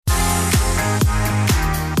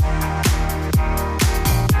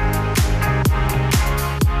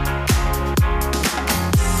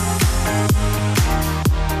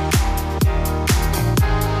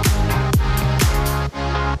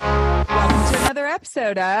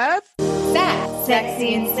episode of Fat,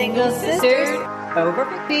 Sexy, and Single Sisters Over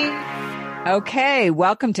 50. Okay,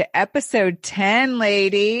 welcome to episode 10,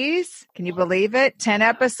 ladies. Can you believe it? 10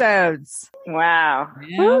 episodes. Wow.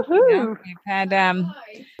 Yeah, we've had,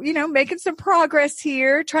 making some progress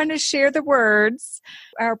here, trying to share the words,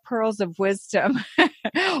 our pearls of wisdom,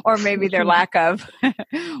 or maybe their lack of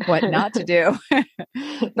what not to do.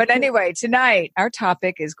 But anyway, tonight, our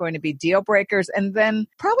topic is going to be deal breakers and then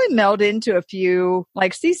probably meld into a few,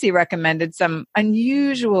 like Cece recommended, some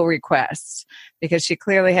unusual requests because she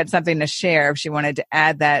clearly had something to share if she wanted to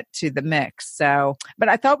add that to the mix. So, but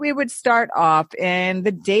I thought we would start off in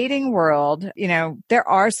the dating world. You know, there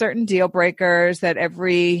are certain deal breakers that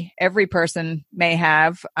every person may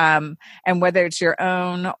have. And whether it's your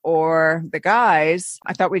own or the guys,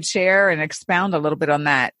 I thought we'd share and expound a little bit on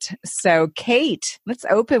that. So Kate, let's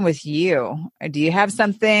open with you. Do you have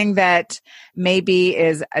something that maybe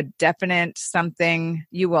is a definite something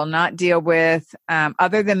you will not deal with,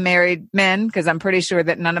 other than married men? Because I'm pretty sure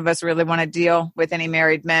that none of us really want to deal with any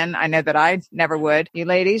married men. I know that I never would. You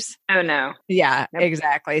ladies? Oh, no. Yeah, nope.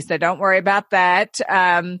 Exactly. So don't worry about that.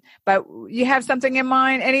 But you have something in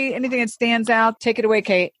mind? Anything that stands out? Take it away,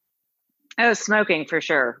 Kate. Oh, smoking for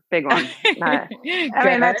sure. Big one. I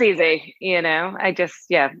mean, that's easy. You know, I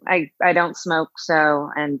don't smoke. So,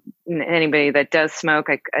 and anybody that does smoke,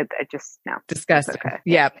 I just, no. Disgusting. Okay.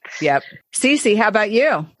 Yep. Cece, how about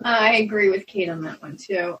you? I agree with Kate on that one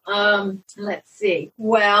too. Let's see.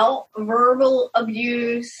 Well, verbal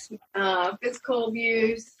abuse, physical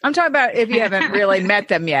abuse. I'm talking about if you haven't really met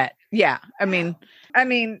them yet. Yeah. I mean,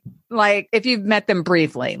 like if you've met them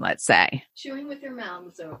briefly, let's say. Chewing with your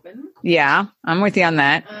mouths open. Yeah, I'm with you on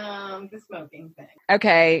that. The smoking thing.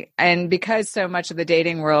 Okay. And because so much of the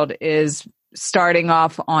dating world is starting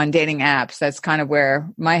off on dating apps, that's kind of where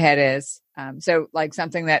my head is. So like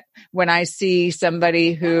something that when I see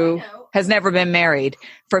somebody who has never been married,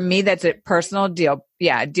 for me, that's a personal deal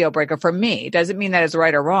breaker for me. It doesn't mean that it's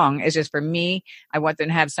right or wrong. It's just for me, I want them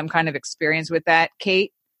to have some kind of experience with that.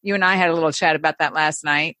 Kate, you and I had a little chat about that last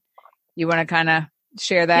night. You want to kind of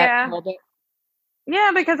share that a little bit?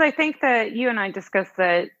 Yeah, because I think that you and I discussed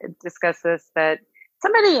this, that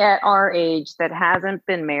somebody at our age that hasn't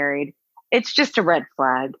been married, it's just a red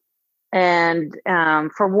flag. And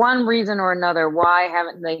for one reason or another, why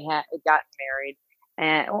haven't they gotten married?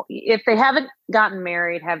 And if they haven't gotten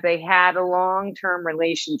married, have they had a long-term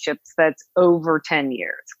relationships that's over 10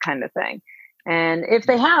 years kind of thing? And if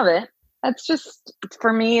they haven't, that's just,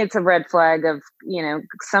 for me, it's a red flag of,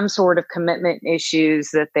 some sort of commitment issues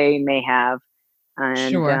that they may have.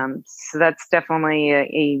 And sure. So that's definitely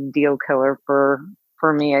a deal killer for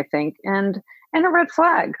me, I think, and a red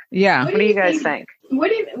flag. Yeah. What do you guys think?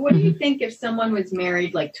 What do you think if someone was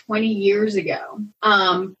married like 20 years ago,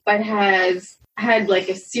 but has had like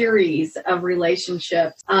a series of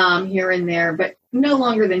relationships here and there, but no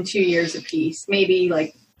longer than 2 years apiece, maybe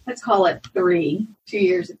like, let's call it 2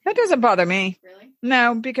 years apiece. That doesn't bother me. Really?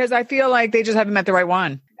 No, because I feel like they just haven't met the right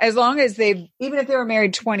one. As long as even if they were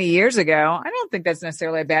married 20 years ago, I don't think that's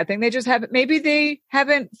necessarily a bad thing. They just maybe they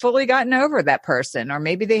haven't fully gotten over that person, or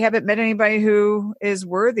maybe they haven't met anybody who is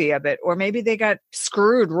worthy of it, or maybe they got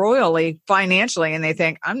screwed royally financially and they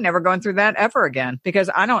think, I'm never going through that ever again because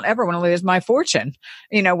I don't ever want to lose my fortune.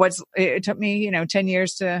 It took me, 10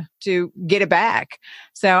 years to get it back.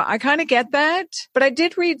 So I kind of get that, but I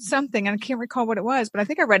did read something and I can't recall what it was, but I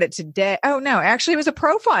think I read it today. Oh no, actually it was a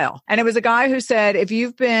profile, and it was a guy who said,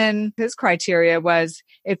 his criteria was,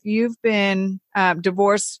 if you've been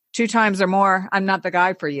divorced 2 times or more, I'm not the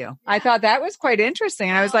guy for you. I thought that was quite interesting.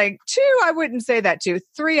 And I was like, 2, I wouldn't say that to.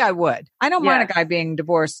 3, I would. I don't mind a guy being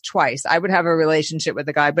divorced twice. I would have a relationship with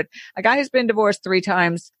a guy, but a guy who's been divorced 3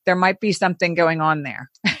 times, there might be something going on there.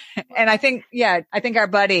 And I think our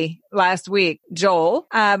buddy last week, Joel,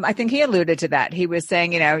 I think he alluded to that. He was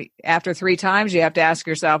saying, after 3 times, you have to ask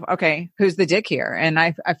yourself, okay, who's the dick here? And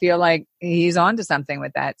I feel like he's on to something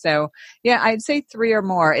with that. So yeah, I'd say 3 or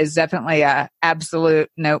more is definitely a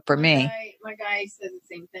absolute note for me. My guy said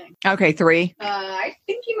the same thing. Okay, 3. I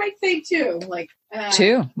think he might say 2.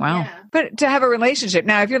 2. Wow. Yeah. But to have a relationship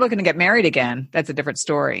now, if you're looking to get married again, that's a different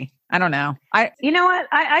story. I don't know. You know what?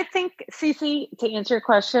 I think, Cece, to answer your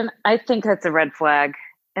question, I think that's a red flag.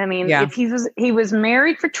 I mean, if he was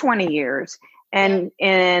married for 20 years and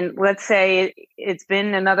let's say it's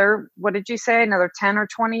been another 10 or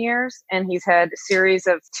 20 years, and he's had a series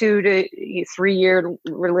of 2 to 3 year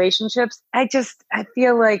relationships. I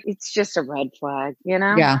feel like it's just a red flag,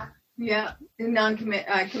 Yeah. Yeah.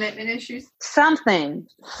 Commitment issues.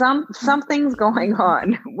 Something's going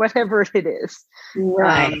on, whatever it is.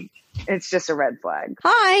 Right. It's just a red flag.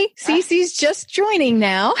 Hi, Cece's just joining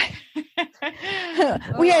now.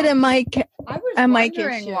 We had a mic. I was A mic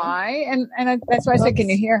wondering issue. why, and that's why I said, can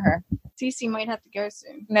you hear her? Cece might have to go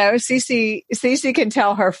soon. No, Cece can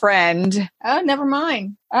tell her friend. Oh, never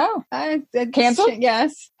mind. Oh, It's canceled?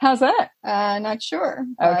 Yes. how's that? Not sure.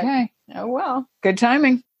 but- Okay, Oh, well. good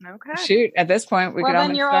timing. Okay. Shoot, at this point, we Well, could then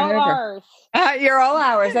almost you're start all over. ours. You're all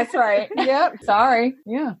ours. That's right. Yep. Sorry.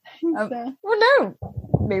 Yeah. So, Well, no.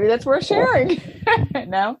 Maybe that's worth sharing.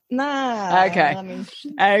 No. nah. Okay. I mean,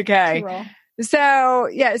 Okay. roll. So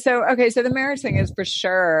yeah. So okay. So the marriage thing is for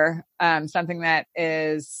sure something that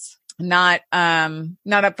is not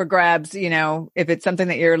up for grabs. You know, if it's something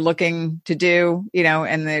that you're looking to do, you know,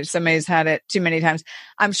 and somebody's had it too many times.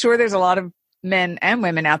 I'm sure there's a lot of men and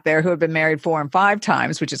women out there who have been married 4 and 5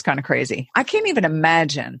 times, which is kind of crazy. I can't even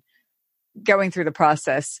imagine going through the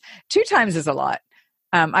process. 2 times is a lot.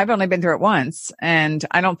 I've only been through it once, and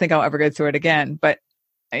I don't think I'll ever go through it again. But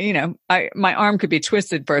you know, my arm could be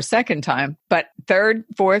twisted for a second time, but 3rd,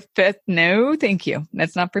 4th, 5th, no, thank you.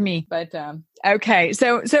 That's not for me. But okay,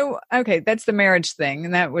 so okay, that's the marriage thing,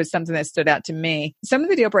 and that was something that stood out to me. Some of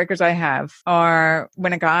the deal breakers I have are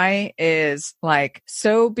when a guy is like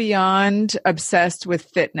so beyond obsessed with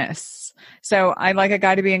fitness. So I like a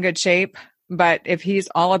guy to be in good shape. But if he's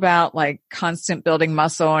all about like constant building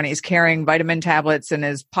muscle and he's carrying vitamin tablets in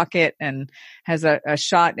his pocket and has a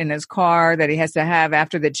shot in his car that he has to have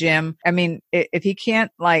after the gym, I mean, if he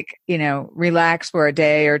can't like, you know, relax for a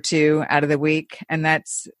day or 2 out of the week, and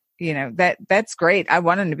that's, you know, that's great. I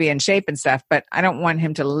want him to be in shape and stuff, but I don't want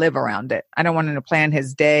him to live around it. I don't want him to plan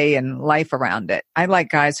his day and life around it. I like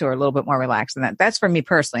guys who are a little bit more relaxed than that. That's for me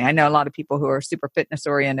personally. I know a lot of people who are super fitness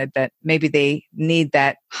oriented that maybe they need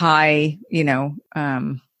that high, you know,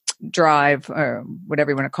 drive or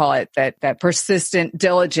whatever you want to call it, that persistent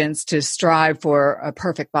diligence to strive for a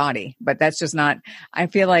perfect body. But that's just not, I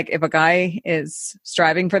feel like if a guy is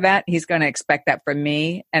striving for that, he's going to expect that from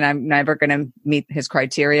me, and I'm never going to meet his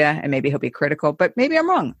criteria, and maybe he'll be critical, but maybe I'm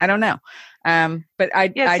wrong. I don't know. But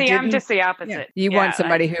I'm just the opposite. Yeah, you want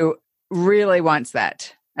somebody who really wants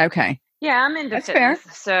that. Okay. Yeah, I'm into That's fitness.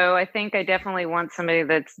 fair. So I think I definitely want somebody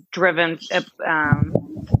that's driven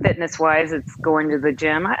fitness wise. It's going to the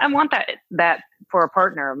gym. I want that for a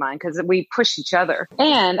partner of mine because we push each other.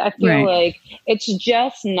 And I feel like it's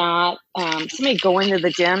just not somebody going to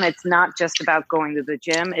the gym. It's not just about going to the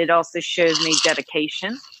gym. It also shows me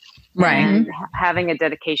dedication. Right. And having a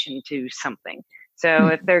dedication to something. So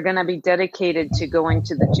if they're going to be dedicated to going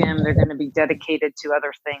to the gym, they're going to be dedicated to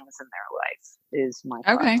other things in their life is my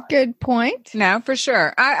thought. Okay. Good point. No, for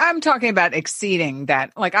sure. I'm talking about exceeding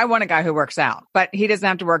that. Like I want a guy who works out, but he doesn't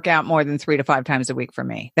have to work out more than 3 to 5 times a week for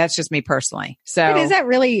me. That's just me personally. So But is that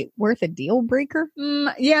really worth a deal breaker?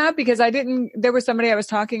 Yeah, because there was somebody I was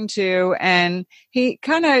talking to and he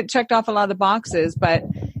kind of checked off a lot of the boxes, but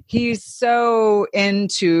he's so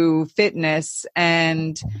into fitness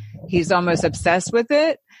and he's almost obsessed with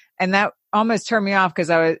it. And that almost turned me off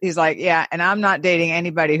because he's like, yeah, and I'm not dating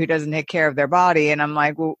anybody who doesn't take care of their body. And I'm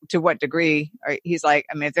like, well, to what degree? He's like,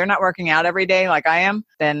 I mean, if they're not working out every day like I am,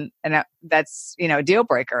 then that's, you know, a deal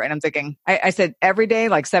breaker. And I'm thinking, I said every day,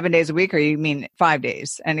 like 7 days a week, or you mean 5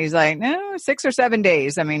 days? And he's like, no, 6 or 7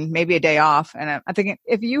 days. I mean, maybe a day off. And I'm thinking,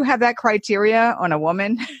 if you have that criteria on a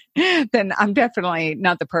woman, then I'm definitely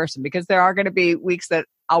not the person, because there are going to be weeks that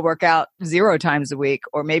I'll work out 0 times a week,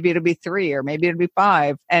 or maybe it'll be 3, or maybe it'll be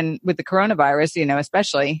 5. And with the coronavirus, you know,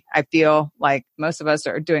 especially, I feel like most of us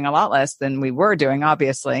are doing a lot less than we were doing,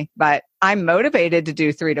 obviously, but I'm motivated to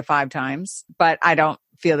do 3 to 5 times, but I don't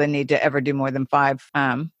feel the need to ever do more than 5.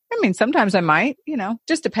 I mean, sometimes I might, you know,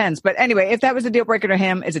 just depends. But anyway, if that was a deal breaker to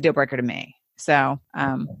him, it's a deal breaker to me. So,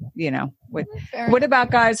 you know, what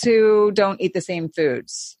about guys who don't eat the same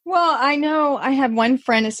foods? Well, I know I have one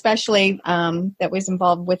friend especially that was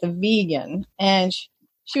involved with a vegan, and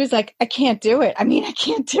she was like, I can't do it. I mean, I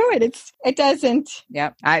can't do it. It doesn't.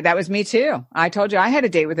 Yep. That was me too. I told you I had a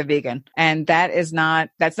date with a vegan, and that's not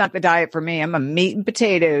the diet for me. I'm a meat and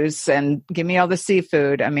potatoes and give me all the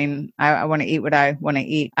seafood. I mean, I want to eat what I want to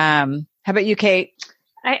eat. How about you, Kate?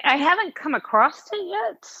 I haven't come across it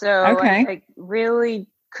yet, so Okay. I really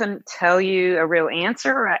couldn't tell you a real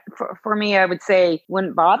answer. For me, I would say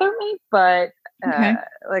wouldn't bother me, but Okay.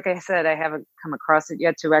 Like I said, I haven't come across it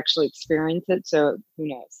yet to actually experience it. So who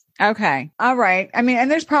knows? Okay. All right. I mean,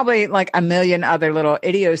 and there's probably like a million other little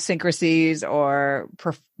idiosyncrasies or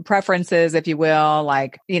preferences, if you will,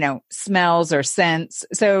 like, smells or scents.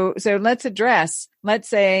 So let's address, let's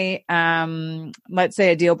say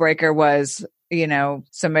a deal breaker was,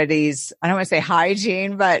 somebody's, I don't want to say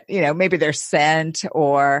hygiene, but, maybe their scent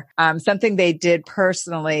or something they did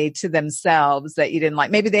personally to themselves that you didn't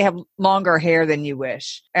like. Maybe they have longer hair than you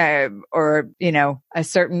wish, or, a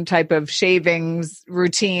certain type of shavings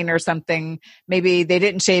routine or something. Maybe they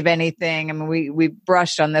didn't shave anything. I mean, we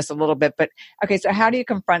brushed on this a little bit, but okay. So how do you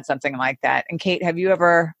confront something like that? And Kate, have you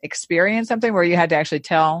ever experienced something where you had to actually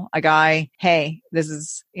tell a guy, hey, this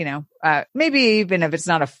is, maybe even if it's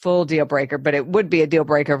not a full deal breaker, but it would be a deal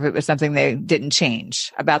breaker if it was something they didn't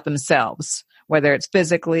change about themselves, whether it's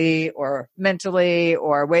physically or mentally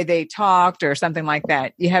or way they talked or something like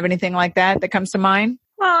that. You have anything like that comes to mind?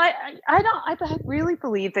 Well, I really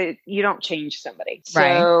believe that you don't change somebody.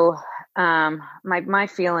 Right. So, my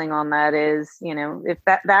feeling on that is, if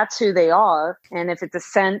that's who they are, and if it's a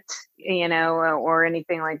scent, or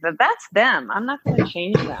anything like that, that's them. I'm not going to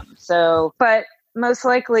change them. So, but most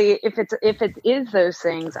likely if it is those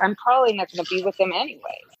things, I'm probably not going to be with them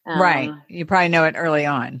anyway. Right. You probably know it early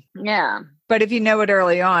on. Yeah. But if you know it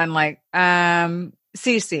early on, like,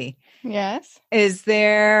 Cece. Yes. Is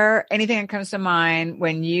there anything that comes to mind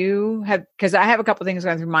when you have, because I have a couple things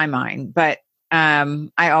going through my mind, but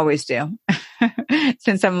I always do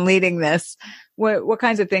since I'm leading this. What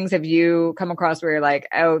kinds of things have you come across where you're like,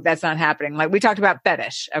 oh, that's not happening? Like we talked about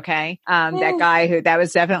fetish. Okay. That guy that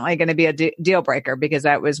was definitely going to be a deal breaker because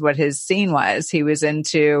that was what his scene was. He was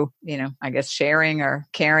into, I guess sharing or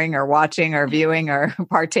caring or watching or viewing or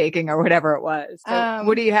partaking or whatever it was. So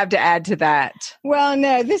what do you have to add to that? Well,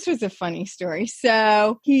 no, this was a funny story.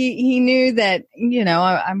 So he knew that,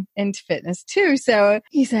 I'm into fitness too. So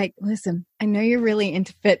he's like, listen, I know you're really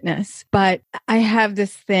into fitness, but I have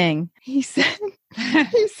this thing. He said,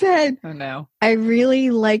 oh no, I really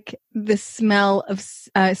like the smell of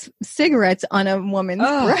cigarettes on a woman's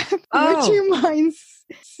breath. Would you mind,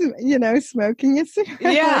 smoking a cigarette?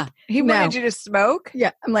 Yeah. He wanted you to smoke?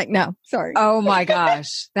 Yeah. I'm like, no, sorry. Oh my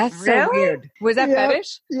gosh. That's so weird. Was that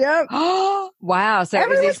fetish? Yep. Oh, wow.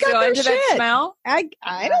 So is he still into that smell? I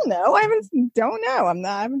don't know. I don't know.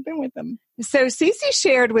 I haven't been with them. So Cece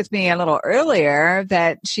shared with me a little earlier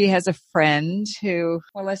that she has a friend who,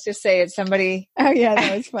 well, let's just say it's somebody. Oh yeah,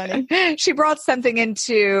 that was funny. She brought something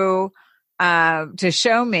into to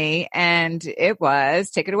show me, and it was,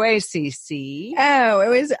 take it away, Cece. Oh, it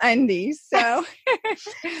was undies. So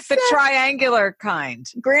the triangular kind,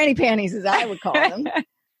 granny panties, as I would call them.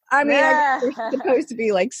 I mean, they're supposed to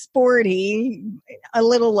be like sporty, a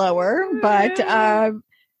little lower, but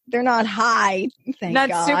they're not high. Thank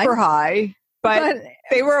God. Super high, but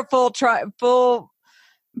they were a full.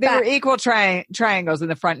 They were equal triangles in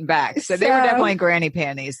the front and back. So they were definitely granny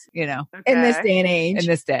panties, in this day and age. In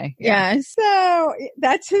this day. Yeah. So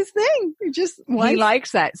that's his thing. He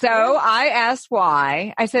likes that. So I asked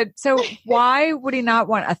why. I said, so why would he not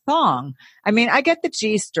want a thong? I mean, I get the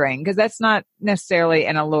G-string because that's not necessarily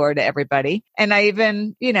an allure to everybody. And I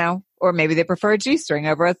even, or maybe they prefer a G-string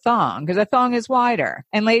over a thong because a thong is wider.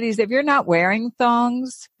 And ladies, if you're not wearing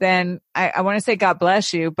thongs, then I want to say God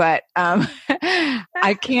bless you, but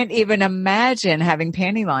I can't even imagine having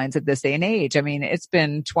panty lines at this day and age. I mean, it's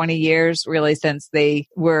been 20 years really since they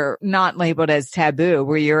were not labeled as taboo,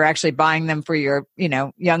 where you're actually buying them for your,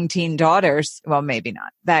 young teen daughters. Well, maybe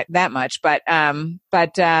not that much, but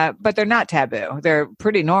they're not taboo. They're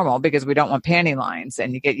pretty normal because we don't want panty lines,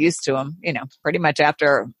 and you get used to them, pretty much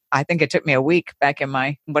after. I think it took me a week back in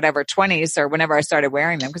my 20s or whenever I started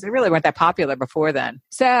wearing them because they really weren't that popular before then.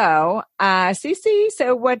 So, Cece,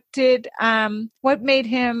 so what made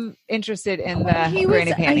him interested in the he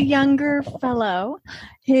granny was panty? A younger fellow.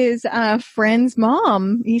 His friend's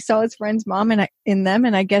mom. He saw his friend's mom in them,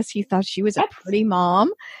 and I guess he thought she was a pretty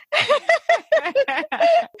mom.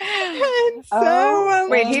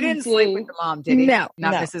 Wait, he didn't sleep with the mom, did he? No,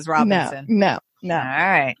 not Mrs. Robinson. No. All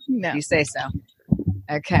right, no. You say so.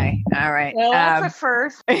 Okay. All right. Well, that's a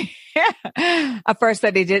first. A first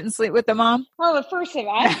that he didn't sleep with the mom? Well, the first thing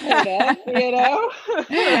I've heard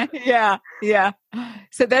of, Yeah.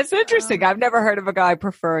 So that's interesting. I've never heard of a guy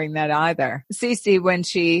preferring that either. Cece, when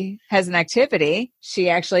she has an activity, she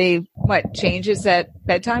actually, changes at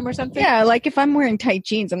bedtime or something? Yeah, like if I'm wearing tight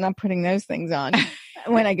jeans, I'm not putting those things on.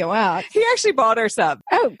 When I go out. He actually bought her some.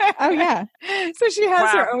 Oh yeah. So she has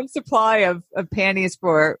her own supply of panties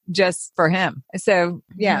just for him. So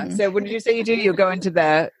yeah. Mm-hmm. So what did you say you do? You go into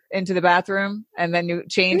the into the bathroom and then you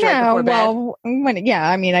change right No, before bed? well,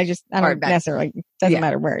 I mean, I don't necessarily, doesn't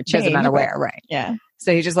matter where it changes. Doesn't matter where, right. Yeah.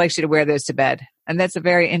 So he just likes you to wear those to bed. And that's a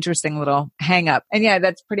very interesting little hang up. And yeah,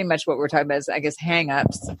 that's pretty much what we're talking about is, I guess, hang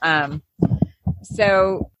ups.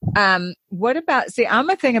 What about, I'm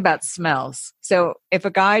a thing about smells. So if a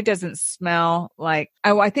guy doesn't smell like,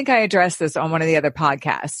 I think I addressed this on one of the other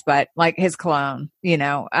podcasts, but like his cologne,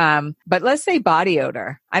 but let's say body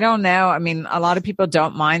odor. I don't know. I mean, a lot of people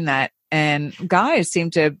don't mind that. And guys seem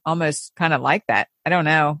to almost kind of like that. I don't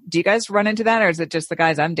know. Do you guys run into that, or is it just the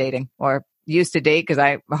guys I'm dating or used to date? Because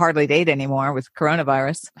I hardly date anymore with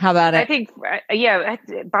coronavirus. How about it? I think,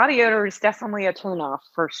 body odor is definitely a turnoff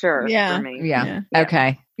for sure. Yeah. For me. Yeah.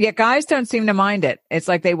 Okay. Yeah. Guys don't seem to mind it. It's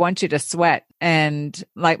like they want you to sweat. And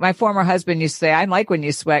like my former husband used to say, I like when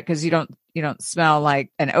you sweat because you don't smell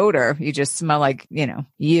like an odor. You just smell like,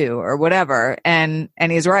 you or whatever. And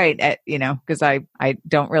he's right because I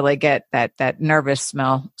don't really get that nervous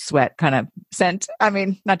smell, sweat kind of scent. I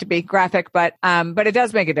mean, not to be graphic, but it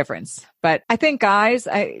does make a difference. But I think guys,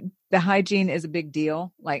 the hygiene is a big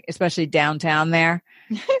deal, like especially downtown there.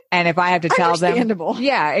 And if I have to tell them,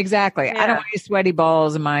 yeah, exactly. Yeah. I don't want any sweaty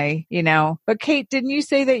balls in my, but Kate, didn't you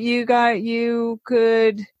say that you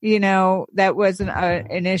could, that wasn't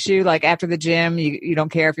an issue? Like after the gym, you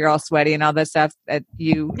don't care if you're all sweaty and all that stuff that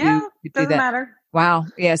you do doesn't that. matter. Wow.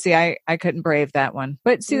 Yeah. See, I couldn't brave that one,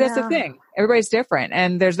 but see, that's the thing. Everybody's different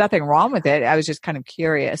and there's nothing wrong with it. I was just kind of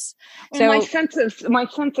curious. So my sense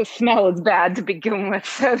of smell is bad to begin with.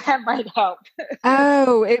 So that might help.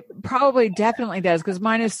 Oh, it probably definitely does. Cause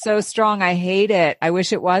mine is so strong. I hate it. I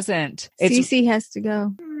wish it wasn't. Cece has to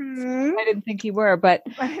go. I didn't think you were, but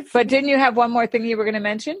didn't you have one more thing you were going to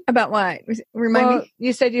mention? About what? Remind me.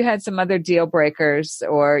 You said you had some other deal breakers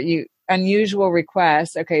or unusual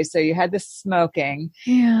requests. Okay, so you had the smoking,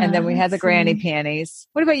 and then we had the granny panties.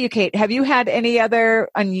 What about you, Kate? Have you had any other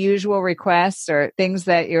unusual requests or things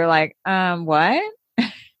that you're like, what?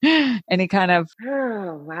 Any kind of?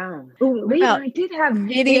 Oh wow! I did have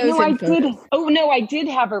videos. I did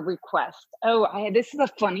have a request. This is a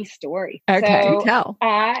funny story. Okay, so, tell.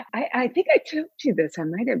 I think I told you this. I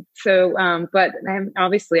might have. So, but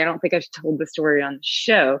obviously, I don't think I told the story on the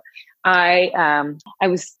show. I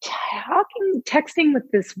was texting with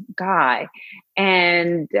this guy,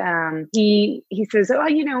 and he says,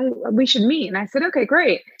 we should meet. And I said, okay,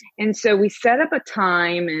 great. And so we set up a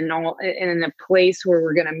time and in a place where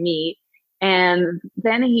we're going to meet. And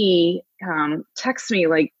then he texts me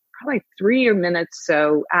like probably 3 minutes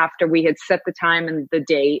so after we had set the time and the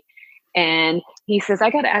date. And he says, I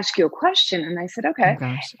got to ask you a question. And I said, okay.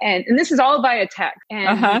 Oh, and this is all via text.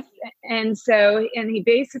 And, and he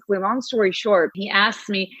basically, long story short, he asked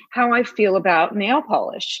me how I feel about nail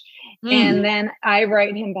polish. And then I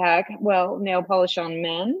write him back, well, nail polish on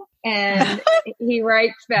men. And he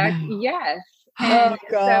writes back, yes. And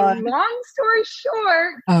so long story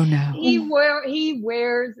short, he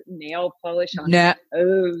wears nail polish on his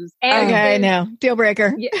toes. No, deal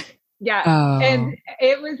breaker. Yeah. Oh. And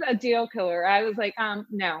it was a deal killer. I was like,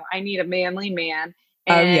 no, I need a manly man.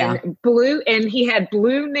 And and he had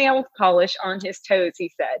blue nail polish on his toes,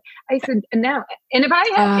 he said. I said, no. And if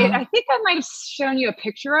I think I might have shown you a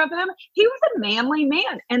picture of him. He was a manly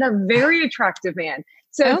man and a very attractive man.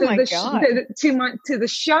 So to the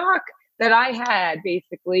shock that I had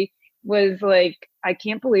basically was like, I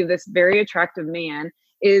can't believe this very attractive man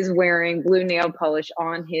is wearing blue nail polish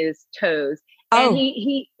on his toes. And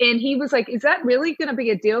he was like, is that really going to be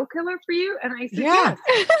a deal killer for you? And I said, yes.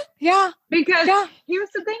 Yeah. Because here's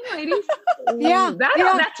the thing, ladies.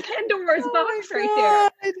 That's Pandora's box right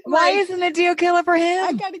there. Why isn't it a deal killer for him?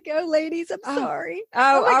 I got to go, ladies. I'm sorry.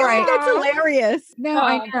 Oh, all right. That's hilarious. No,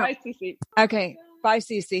 I know. Bye, Cece. Okay. Bye,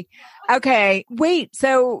 Cece. Okay. Wait.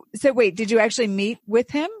 So wait, did you actually meet with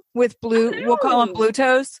him? With blue, we'll call him blue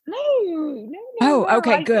toes? No. Oh,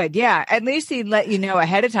 okay, good. Yeah. At least he'd let you know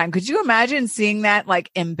ahead of time. Could you imagine seeing that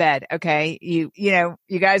like in bed? Okay. You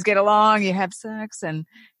guys get along, you have sex and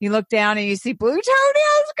you look down and you see blue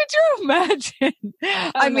toenails. Could you imagine?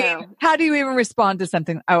 I mean, how do you even respond to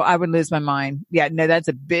something? Oh, I would lose my mind. Yeah. No, that's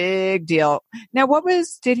a big deal. Now,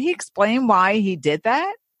 did he explain why he did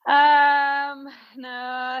that?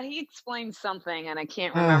 No, he explained something and I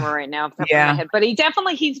can't remember right now off the top of my head, but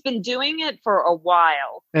he's been doing it for a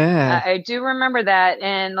while. I do remember that.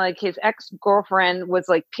 And like his ex-girlfriend was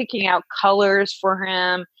like picking out colors for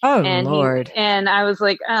him. Oh, and Lord. And I was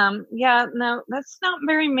like, no, that's not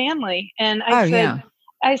very manly. And I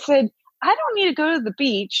said, I don't need to go to the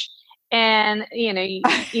beach. And,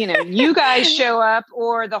 you guys show up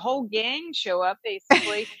or the whole gang show up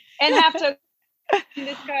basically and have to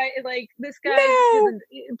This guy No. has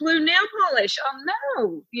blue nail polish. Oh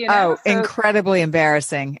no, Oh, So, incredibly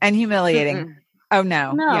embarrassing and humiliating. mm-mm. Oh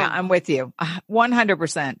no. No. Yeah, I'm with you.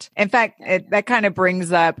 100%. In fact, that kind of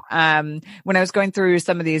brings up, when I was going through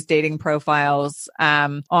some of these dating profiles,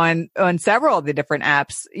 on several of the different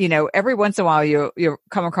apps, every once in a while you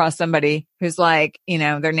come across somebody who's like,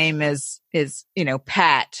 their name is,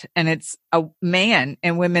 Pat, and it's a man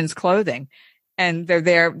in women's clothing. And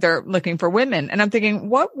they're looking for women. And I'm thinking,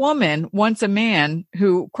 what woman wants a man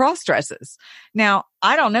who cross dresses? Now,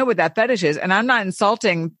 I don't know what that fetish is, and I'm not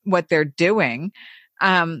insulting what they're doing.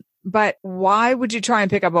 But why would you try and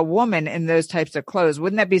pick up a woman in those types of clothes?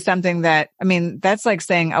 Wouldn't that be something that's like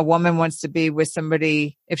saying a woman wants to be with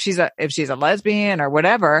somebody, if she's a lesbian or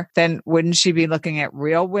whatever, then wouldn't she be looking at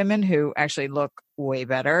real women who actually look way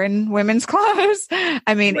better in women's clothes?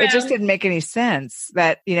 I mean, it just didn't make any sense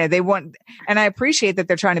that, they want, and I appreciate that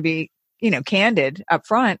they're trying to be, candid up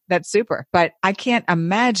front. That's super. But I can't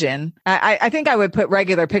imagine. I think I would put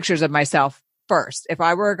regular pictures of myself first if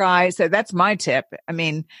I were a guy. So that's my tip. I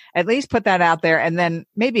mean, at least put that out there, and then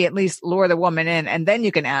maybe at least lure the woman in, and then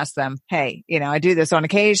you can ask them, hey, I do this on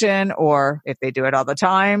occasion, or if they do it all the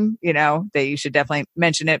time, you should definitely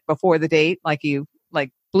mention it before the date, like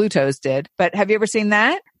Blue Toes did. But have you ever seen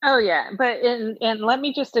that? Oh yeah, but and let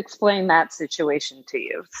me just explain that situation to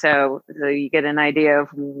you, so you get an idea of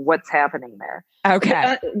what's happening there.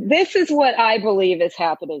 Okay, this is what I believe is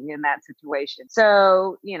happening in that situation.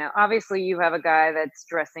 So obviously you have a guy that's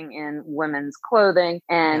dressing in women's clothing,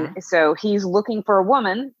 and so he's looking for a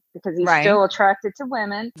woman because he's still attracted to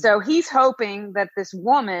women. So he's hoping that this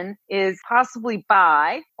woman is possibly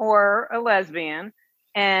bi or a lesbian,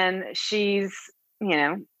 and she's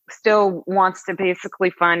still wants to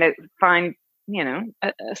basically find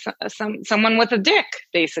someone with a dick,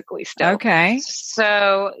 basically still. Okay.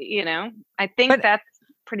 So, I think that's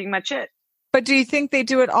pretty much it. But do you think they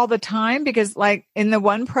do it all the time? Because like in the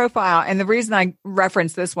one profile, and the reason I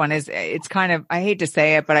reference this one is it's kind of, I hate to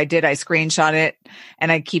say it, but I screenshot it,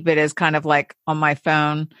 and I keep it as kind of like on my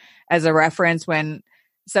phone as a reference when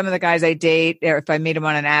some of the guys I date, or if I meet them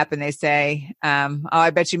on an app and they say,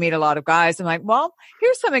 I bet you meet a lot of guys. I'm like, well,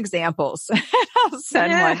 here's some examples. I'll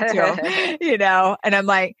send one to them, and I'm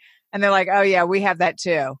like, and they're like, oh yeah, we have that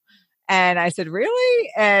too. And I said,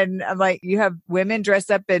 really? And I'm like, you have women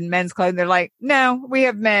dressed up in men's clothing? They're like, no, we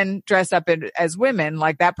have men dressed up as women.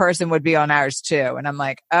 Like that person would be on ours too. And I'm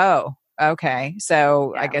like, oh, okay.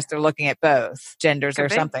 So I guess they're looking at both genders or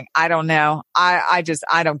something. I don't know. I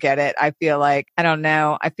don't get it. I feel like, I don't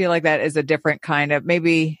know. I feel like that is a different kind of,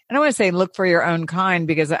 maybe, I don't want to say look for your own kind,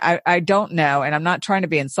 because I don't know. And I'm not trying to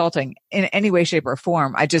be insulting in any way, shape or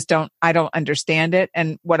form. I don't understand it.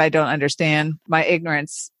 And what I don't understand, my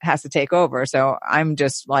ignorance has to take over. So I'm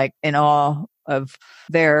just like in awe of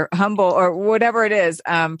their humble or whatever it is,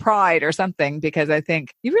 pride or something, because I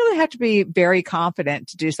think you really have to be very confident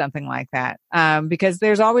to do something like that. Because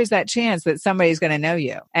there's always that chance that somebody's going to know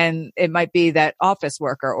you, and it might be that office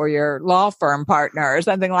worker or your law firm partner or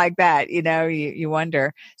something like that. You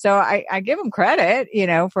wonder. So I give them credit,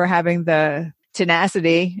 for having the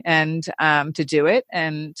tenacity and, to do it,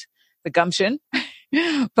 and the gumption.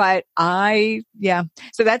 But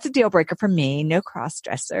so that's a deal breaker for me. No cross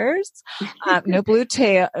dressers, no blue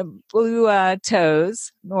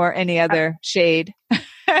toes, nor any other shade,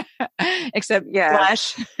 except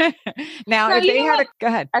flesh. Now, if they had go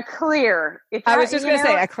ahead. A clear. I was just going to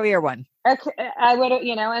say a clear one. I would,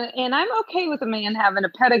 and I'm okay with a man having a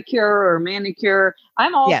pedicure or manicure.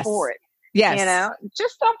 I'm all for it. Yes.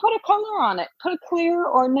 Just don't put a color on it. Put a clear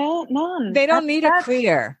or none. They don't need a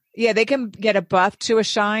clear. Yeah, they can get a buff to a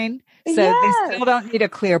shine. So they still don't need a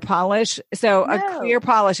clear polish. So a clear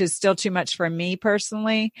polish is still too much for me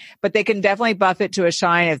personally, but they can definitely buff it to a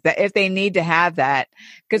shine if they need to have that.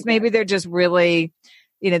 Because maybe they're just really,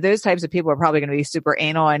 those types of people are probably going to be super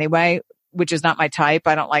anal anyway, which is not my type.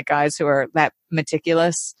 I don't like guys who are that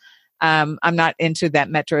meticulous. I'm not into that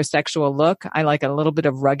metrosexual look. I like a little bit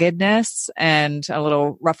of ruggedness and a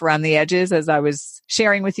little rough around the edges, as I was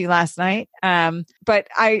sharing with you last night. But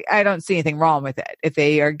I don't see anything wrong with it. If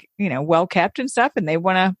they are, well kept and stuff, and they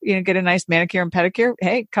want to, get a nice manicure and pedicure,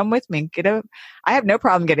 hey, come with me. I have no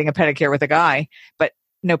problem getting a pedicure with a guy, but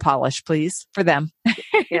no polish, please, for them.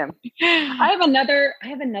 Yeah. I have another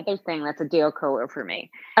thing that's a deal killer for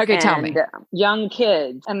me. Okay, tell me. Young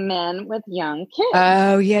kids and men with young kids.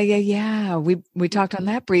 Oh, yeah. We talked on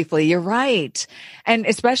that briefly. You're right. And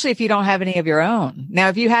especially if you don't have any of your own. Now,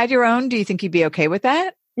 if you had your own, do you think you'd be okay with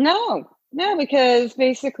that? No, because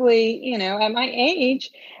basically, at my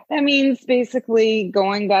age, that means basically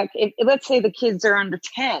going back. Let's say the kids are under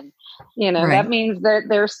 10. Right. That means that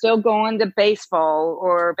they're still going to baseball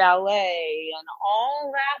or ballet and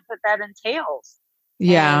all that entails.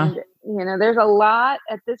 Yeah. And, there's a lot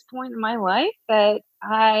at this point in my life that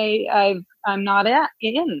I'm not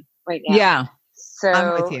in right now. Yeah. So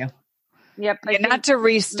I'm with you. Yep. Not to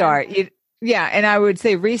restart. Yeah. And I would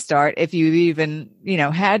say restart if you even,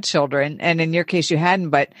 had children. And in your case, you hadn't,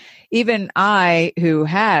 but even I, who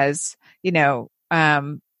has,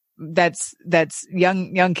 that's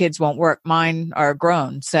young kids won't work. Mine are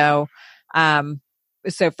grown. So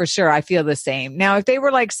for sure, I feel the same. Now, if they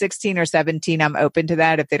were like 16 or 17, I'm open to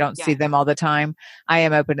that. If they don't see them all the time, I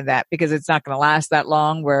am open to that because it's not going to last that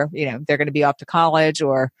long where, they're going to be off to college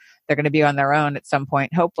or they're going to be on their own at some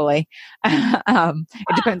point, hopefully. It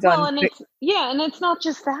depends on. And it's not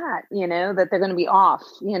just that, that they're going to be off,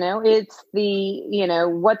 it's the,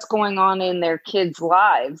 what's going on in their kids'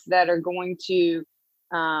 lives that are going to,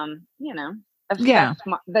 affect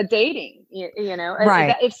the dating,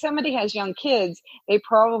 Right. If somebody has young kids, they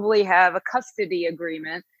probably have a custody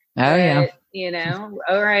agreement. Oh,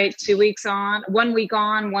 all right, 2 weeks on, 1 week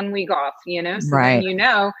on, 1 week off, so right. then,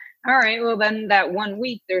 all right, well then that 1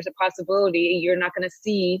 week, there's a possibility you're not going to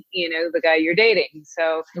see, the guy you're dating.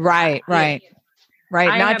 So right.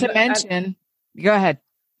 Not to mention, go ahead.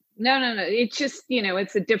 No. It's just,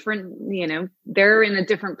 it's a different, they're in a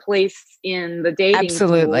different place in the dating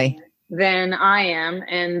Absolutely. pool than I am.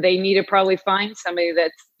 And they need to probably find somebody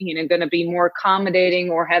that's, going to be more accommodating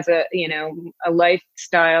or has a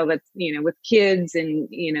lifestyle that's, with kids and,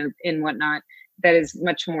 and whatnot that is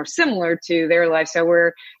much more similar to their lifestyle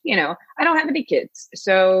where, I don't have any kids.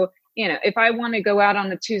 So, if I want to go out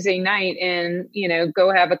on a Tuesday night and,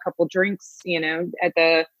 go have a couple drinks, at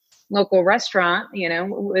the local restaurant,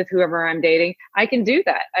 with whoever I'm dating, I can do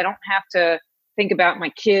that. I don't have to think about my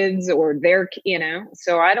kids or their,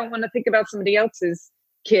 so I don't want to think about somebody else's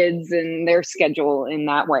kids and their schedule in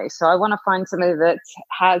that way. So I want to find somebody that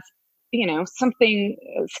has, something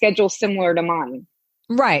schedule similar to mine.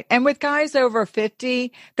 Right. And with guys over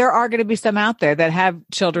 50, there are going to be some out there that have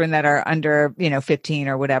children that are under, 15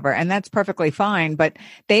 or whatever. And that's perfectly fine, but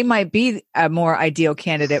they might be a more ideal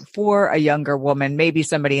candidate for a younger woman, maybe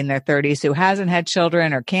somebody in their 30s who hasn't had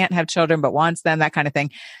children or can't have children, but wants them, that kind of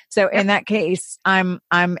thing. So in that case, I'm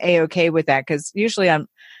A-okay with that because usually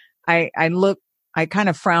I kind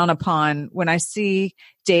of frown upon when I see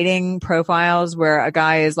dating profiles where a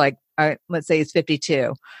guy is like, let's say he's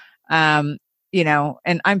 52. And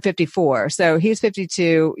I'm 54. So he's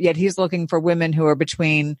 52, yet he's looking for women who are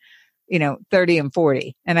between, 30 and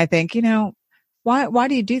 40. And I think, why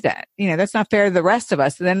do you do that? That's not fair to the rest of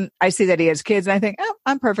us. And then I see that he has kids and I think, oh,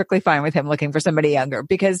 I'm perfectly fine with him looking for somebody younger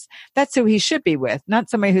because that's who he should be with, not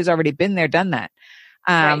somebody who's already been there, done that.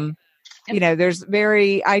 Right.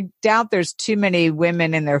 I doubt there's too many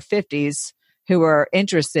women in their 50s who are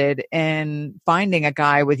interested in finding a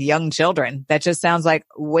guy with young children. That just sounds like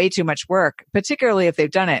way too much work, particularly if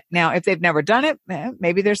they've done it. Now, if they've never done it,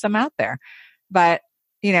 maybe there's some out there. But,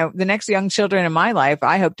 the next young children in my life,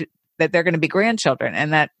 I hope that they're going to be grandchildren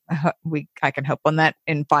and that I can hope on that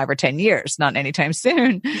in 5 or 10 years, not anytime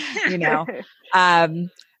soon,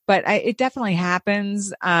 But it definitely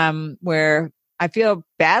happens where I feel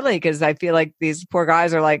badly because I feel like these poor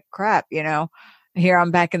guys are like, crap, here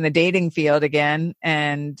I'm back in the dating field again.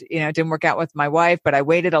 And, it didn't work out with my wife, but I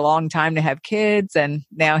waited a long time to have kids. And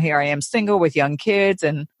now here I am single with young kids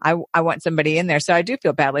and I want somebody in there. So I do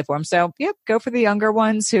feel badly for them. So yep, go for the younger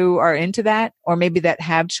ones who are into that or maybe that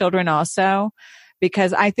have children also,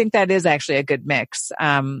 because I think that is actually a good mix.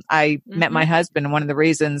 I met my husband. And one of the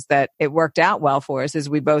reasons that it worked out well for us is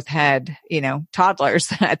we both had,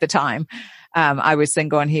 toddlers at the time. I was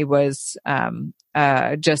single and he was,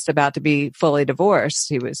 just about to be fully divorced.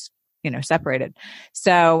 He was, separated.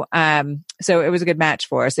 So it was a good match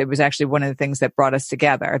for us. It was actually one of the things that brought us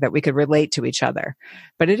together, that we could relate to each other.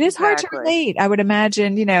 But it is hard to relate. I would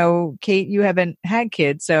imagine, Kate, you haven't had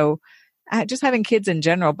kids. So just having kids in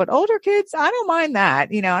general, but older kids, I don't mind that.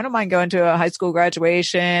 I don't mind going to a high school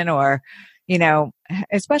graduation or,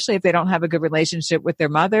 especially if they don't have a good relationship with their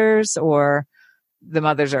mothers or the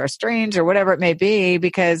mothers are estranged or whatever it may be,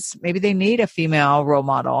 because maybe they need a female role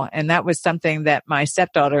model. And that was something that my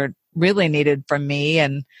stepdaughter really needed from me.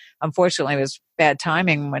 And unfortunately it was bad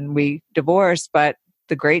timing when we divorced, but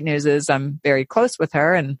the great news is I'm very close with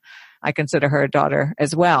her and I consider her a daughter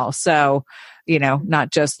as well. So,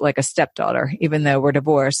 not just like a stepdaughter, even though we're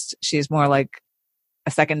divorced, she's more like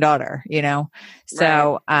a second daughter,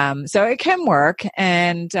 So, right. So it can work.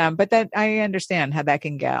 And, but that I understand how that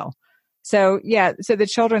can go. So yeah, so the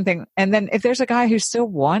children thing. And then if there's a guy who still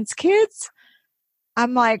wants kids,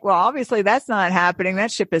 I'm like, well, obviously that's not happening.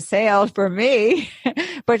 That ship has sailed for me.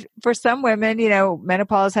 But for some women,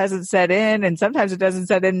 menopause hasn't set in, and sometimes it doesn't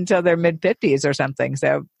set in until their mid 50s or something.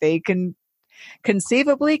 So they can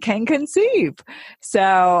conceivably can conceive.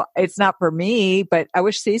 So it's not for me, but I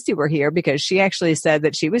wish Cece were here because she actually said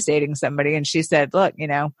that she was dating somebody and she said, look,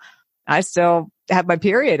 I still have my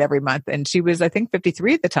period every month. And she was, I think,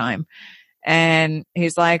 53 at the time. And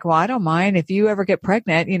he's like, well, I don't mind if you ever get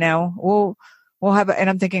pregnant, we'll have and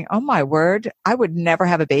I'm thinking, oh my word, I would never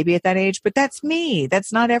have a baby at that age, but that's me.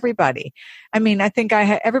 That's not everybody. I mean, I think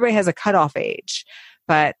everybody has a cutoff age,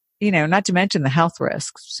 but not to mention the health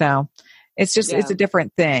risks. So it's just, it's a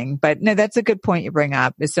different thing, but no, that's a good point you bring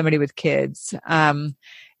up is somebody with kids.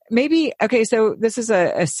 Maybe, okay, so this is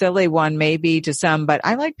a silly one maybe to some, but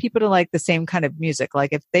I like people to like the same kind of music.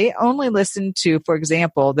 Like if they only listen to, for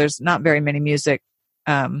example, there's not very many music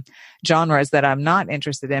genres that I'm not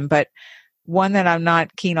interested in, but one that I'm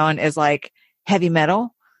not keen on is like heavy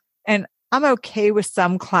metal. And I'm okay with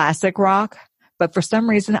some classic rock, but for some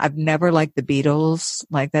reason I've never liked the Beatles.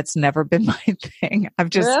 Like that's never been my thing. I've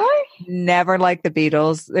just never liked the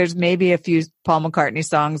Beatles. There's maybe a few Paul McCartney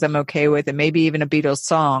songs I'm okay with and maybe even a Beatles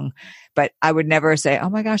song, but I would never say, oh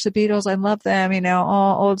my gosh, the Beatles, I love them,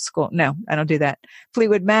 all old school. No, I don't do that.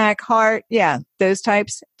 Fleetwood Mac, Heart. Yeah, those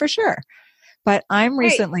types for sure. But I'm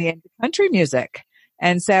recently into country music.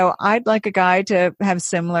 And so I'd like a guy to have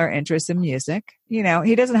similar interests in music. He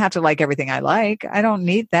doesn't have to like everything I like. I don't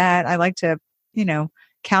need that. I like to,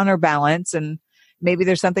 counterbalance, and maybe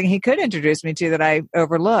there's something he could introduce me to that I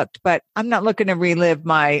overlooked, but I'm not looking to relive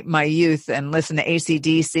my youth and listen to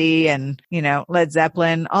AC/DC and, Led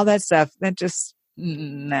Zeppelin, all that stuff. That just,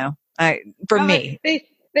 no, me.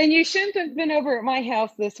 Then you shouldn't have been over at my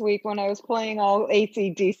house this week when I was playing all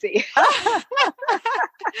AC/DC.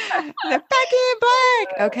 The Back in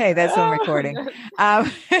Black. Okay, that's on recording. Yeah,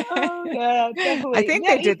 definitely. I think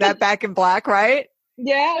they did that Back in Black, right?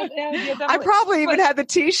 Yeah, I probably even had the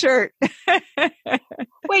T-shirt. Wait, but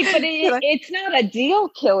it's not a deal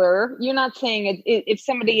killer. You're not saying if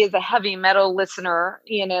somebody is a heavy metal listener,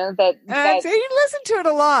 that so you listen to it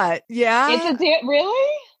a lot. Yeah, it's a deal.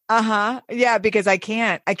 Really? Yeah, because I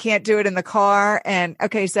can't do it in the car. And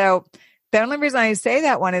okay, so the only reason I say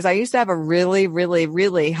that one is I used to have a really, really,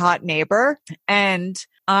 really hot neighbor, and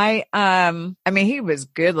I mean, he was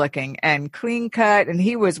good looking and clean cut, and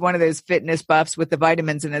he was one of those fitness buffs with the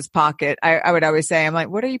vitamins in his pocket. I would always say, I'm like,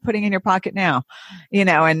 what are you putting in your pocket now?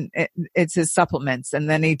 And it's his supplements. And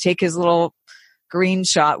then he'd take his little green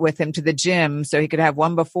shot with him to the gym so he could have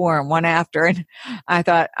one before and one after. And I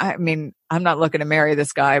thought, I mean, I'm not looking to marry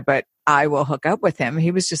this guy, but I will hook up with him.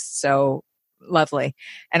 He was just so lovely.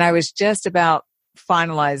 And I was just about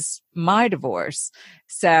finalize my divorce.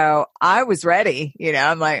 So I was ready,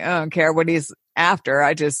 I'm like, I don't care what he's after.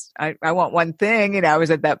 I want one thing. I was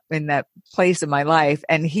in that place in my life.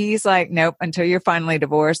 And he's like, nope, until you're finally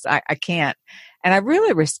divorced, I can't. And I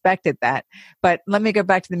really respected that. But let me go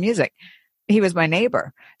back to the music. He was my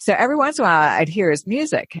neighbor. So every once in a while I'd hear his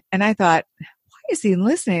music and I thought, why is he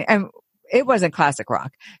listening? And it wasn't classic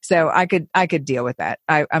rock. So I could deal with that.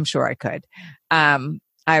 I'm sure I could.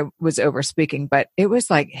 I was over speaking, but it was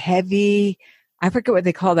like heavy. I forget what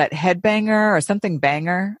they call that, headbanger or something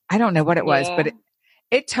banger. I don't know what it was, but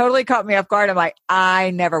it totally caught me off guard. I'm like,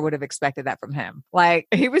 I never would have expected that from him. Like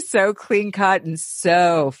he was so clean cut and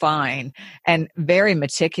so fine and very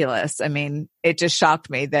meticulous. I mean, it just shocked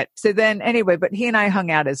me that. So then anyway, but he and I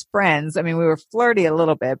hung out as friends. I mean, we were flirty a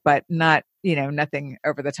little bit, but not, nothing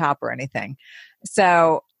over the top or anything.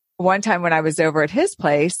 So one time when I was over at his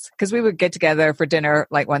place, because we would get together for dinner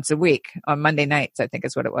like once a week on Monday nights, I think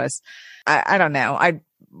is what it was. I don't know.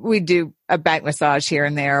 We'd do a back massage here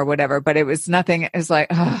and there or whatever, but it was nothing. It was like,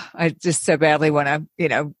 I just so badly want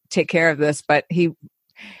to, take care of this. But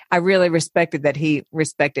I really respected that he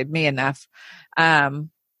respected me enough.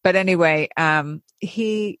 But anyway,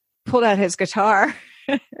 he pulled out his guitar.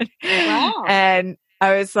 Wow. And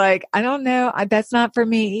I was like, I don't know. That's not for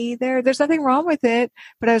me either. There's nothing wrong with it.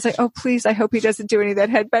 But I was like, oh, please, I hope he doesn't do any of that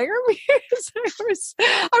headbanger music.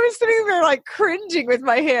 I was sitting there like cringing with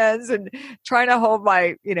my hands and trying to hold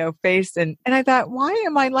my, face. And I thought, why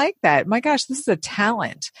am I like that? My gosh, this is a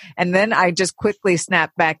talent. And then I just quickly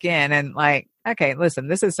snapped back in and like, okay, listen,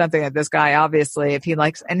 this is something that this guy, obviously, if he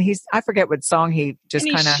likes, and I forget what song he just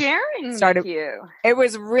kind of sharing started. With you. It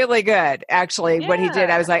was really good, actually, what he did.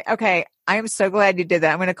 I was like, okay, I am so glad you did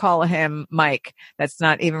that. I'm going to call him Mike. That's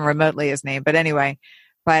not even remotely his name. But anyway,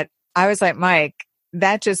 but I was like, Mike,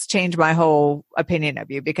 that just changed my whole opinion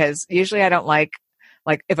of you because usually I don't like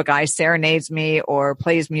like if a guy serenades me or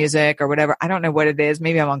plays music or whatever, I don't know what it is.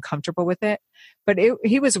 Maybe I'm uncomfortable with it, but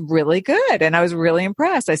he was really good. And I was really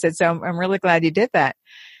impressed. I said, so I'm really glad you did that.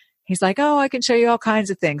 He's like, oh, I can show you all kinds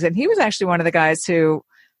of things. And he was actually one of the guys who,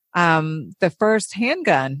 the first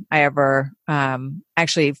handgun I ever,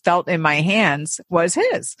 actually felt in my hands was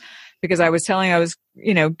his, because I was telling, I was,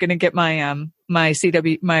 going to get my,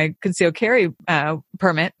 my concealed carry,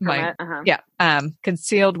 permit,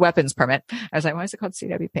 concealed weapons permit. I was like, why is it called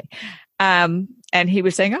CWP? And he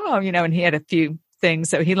was saying, oh, and he had a few things.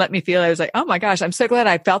 So he let me feel, I was like, oh my gosh, I'm so glad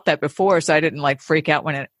I felt that before. So I didn't like freak out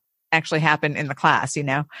when it actually happened in the class,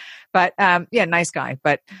 but, nice guy,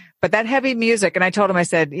 but that heavy music. And I told him, I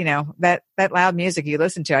said, that loud music you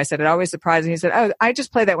listen to, I said, it always surprises me. He said, oh, I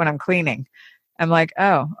just play that when I'm cleaning. I'm like,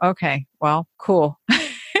 oh, okay. Well, cool.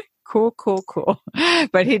 Cool.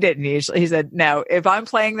 But he didn't usually. He said, no, if I'm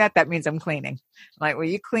playing that, that means I'm cleaning. I'm like, well,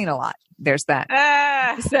 you clean a lot. There's that.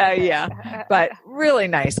 So yeah, but really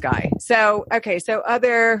nice guy. So, okay. So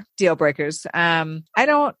other deal breakers.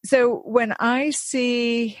 So when I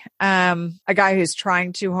see, a guy who's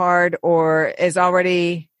trying too hard or is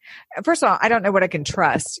already, first of all, I don't know what I can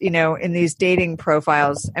trust, in these dating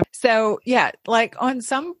profiles. So yeah, like on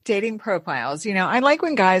some dating profiles, I like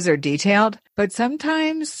when guys are detailed, but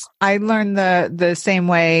sometimes I learn the same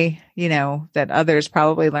way, that others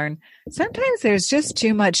probably learn. Sometimes there's just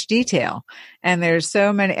too much detail and there's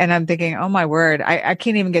so many, and I'm thinking, oh my word, I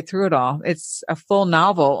can't even get through it all. It's a full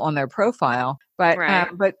novel on their profile, but, Right.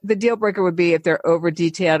 But the deal breaker would be if they're over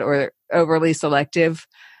detailed or overly selective.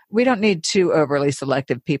 We don't need two overly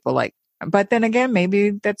selective people but then again,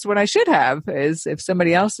 maybe that's what I should have, is if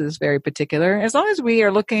somebody else is very particular, as long as we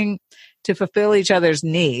are looking to fulfill each other's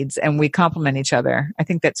needs and we complement each other, I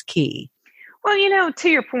think that's key. Well, to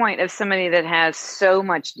your point of somebody that has so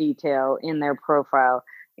much detail in their profile,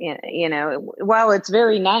 while it's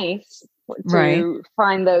very nice to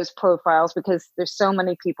find those profiles, because there's so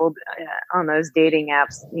many people on those dating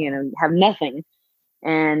apps, have nothing.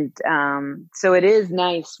 And so it is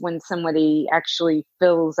nice when somebody actually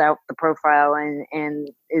fills out the profile and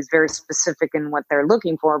is very specific in what they're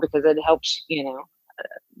looking for, because it helps,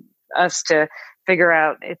 us to figure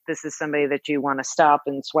out if this is somebody that you want to stop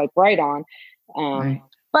and swipe right on. Right.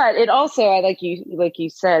 But it also, like you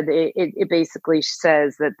said, it basically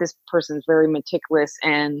says that this person's very meticulous,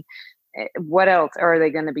 and what else are they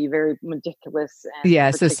going to be very meticulous and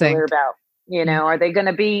particular about? Are they going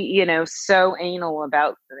to be, so anal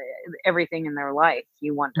about everything in their life?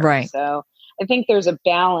 You wonder. Right. So I think there's a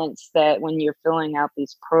balance that when you're filling out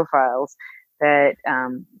these profiles that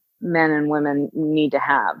men and women need to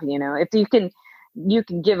have. If you can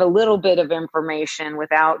give a little bit of information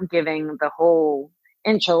without giving the whole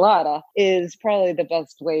enchilada is probably the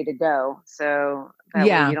best way to go. So that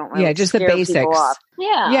way you don't really just the scare people basics. off.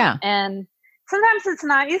 Yeah. And sometimes it's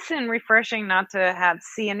nice and refreshing not to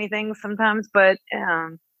see anything sometimes, but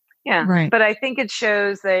Right. But I think it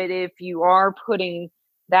shows that if you are putting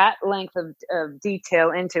that length of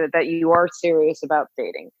detail into it, that you are serious about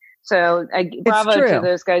dating. So bravo to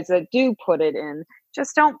those guys that do put it in.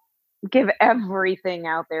 Just don't give everything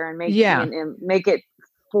out there and make it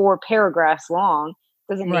 4 paragraphs long.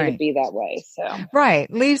 Doesn't need to be that way. So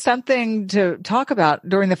right. Leave something to talk about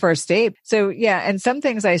during the first date. So yeah. And some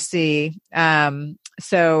things I see,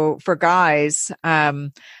 so for guys,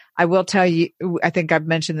 I will tell you, I think I've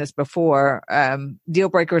mentioned this before, deal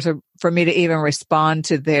breakers are for me to even respond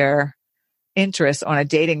to their interest on a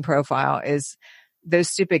dating profile is those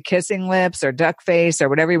stupid kissing lips or duck face or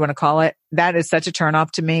whatever you want to call it. That is such a turn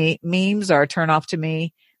off to me. Memes are a turn off to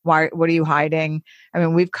me. Why, what are you hiding? I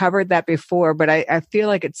mean, we've covered that before, but I feel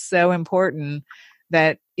like it's so important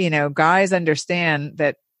that, guys understand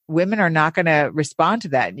that women are not going to respond to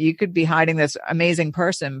that. You could be hiding this amazing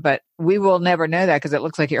person, but we will never know that because it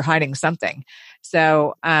looks like you're hiding something.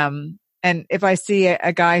 So, and if I see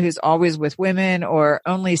a guy who's always with women or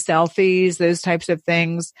only selfies, those types of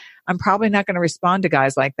things, I'm probably not going to respond to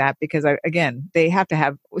guys like that because again, they have to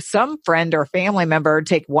have some friend or family member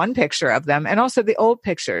take one picture of them and also the old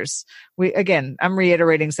pictures. I'm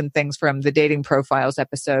reiterating some things from the dating profiles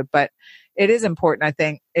episode, but it is important. I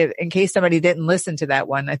think in case somebody didn't listen to that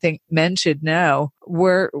one, I think men should know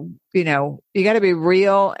you got to be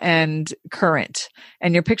real and current,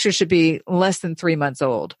 and your picture should be less than 3 months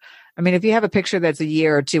old. I mean, if you have a picture that's a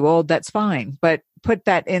year or two old, that's fine, but put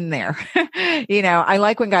that in there. I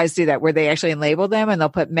like when guys do that where they actually label them and they'll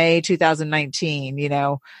put May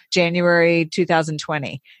 2019, January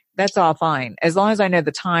 2020. that's all fine. As long as I know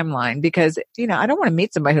the timeline, because, I don't want to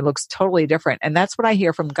meet somebody who looks totally different. And that's what I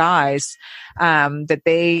hear from guys, that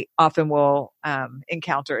they often will,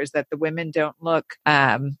 encounter, is that the women don't look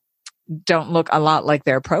a lot like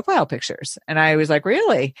their profile pictures. And I was like,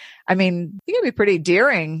 really? I mean, you can be pretty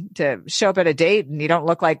endearing to show up at a date and you don't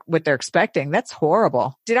look like what they're expecting. That's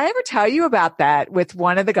horrible. Did I ever tell you about that with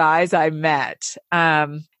one of the guys I met?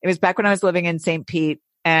 It was back when I was living in St. Pete,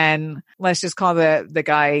 and let's just call the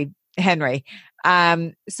guy Henry.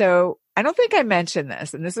 So I don't think I mentioned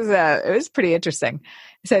this, and it was pretty interesting.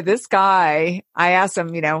 So this guy, I asked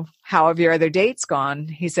him, how have your other dates gone?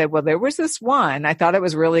 He said, well, there was this one. I thought it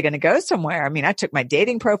was really going to go somewhere. I mean, I took my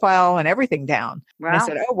dating profile and everything down. Wow. And I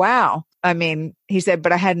said, oh, wow. I mean, he said,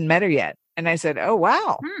 but I hadn't met her yet. And I said, oh,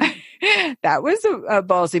 wow. That was a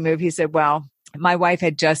ballsy move. He said, well, my wife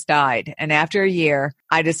had just died. And after a year,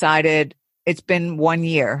 I decided it's been 1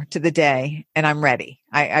 year to the day and I'm ready.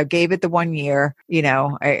 I gave it the 1 year,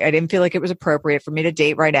 I didn't feel like it was appropriate for me to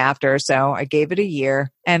date right after. So I gave it a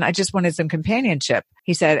year and I just wanted some companionship.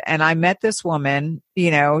 He said, and I met this woman,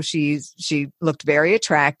 she looked very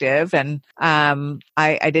attractive, and,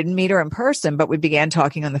 I didn't meet her in person, but we began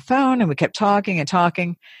talking on the phone and we kept talking and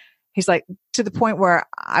talking. He's like, to the point where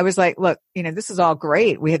I was like, look, this is all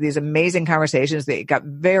great. We had these amazing conversations that got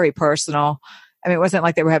very personal. I mean, it wasn't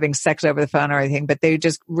like they were having sex over the phone or anything, but they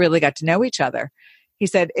just really got to know each other. He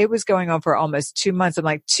said it was going on for almost 2 months. I'm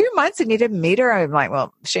like, 2 months and you didn't meet her? I'm like,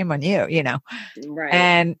 well, shame on you, Right.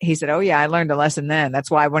 And he said, oh yeah, I learned a lesson then. That's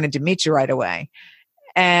why I wanted to meet you right away.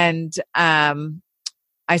 And,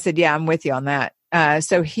 I said, yeah, I'm with you on that.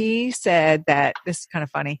 So he said that, this is kind of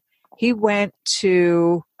funny. He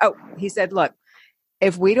said, look,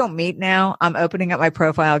 if we don't meet now, I'm opening up my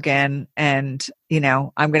profile again and,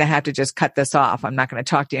 I'm going to have to just cut this off. I'm not going to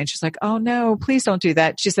talk to you. And she's like, oh no, please don't do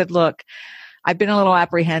that. She said, look, I've been a little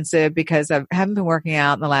apprehensive because I haven't been working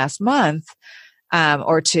out in the last month,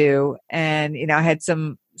 or two. And, I had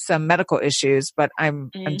some medical issues, but I'm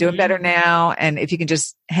doing better now. And if you can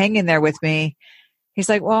just hang in there with me. He's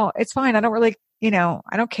like, well, it's fine. I don't really,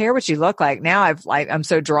 I don't care what you look like now. I'm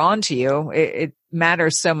so drawn to you. It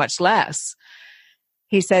matters so much less.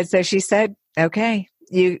 He said, so she said, okay,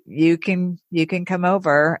 you can come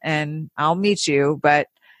over and I'll meet you. But,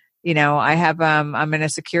 I have, I'm in a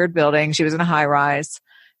secured building. She was in a high rise,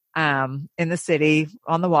 in the city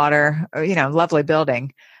on the water, lovely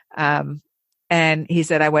building. And he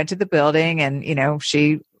said, I went to the building and,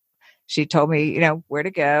 she told me, where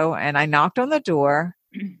to go. And I knocked on the door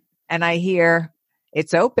and I hear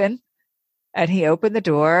it's open, and he opened the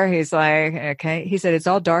door. He's like, okay. He said, it's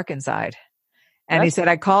all dark inside. And he said,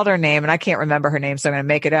 I called her name and I can't remember her name. So I'm going to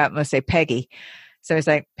make it up. I'm going to say Peggy. So he's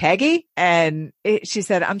like, Peggy? And she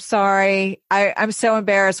said, I'm sorry. I'm so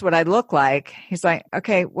embarrassed what I look like. He's like,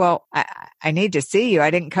 okay, well, I need to see you.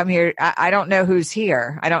 I didn't come here. I don't know who's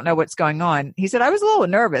here. I don't know what's going on. He said, I was a little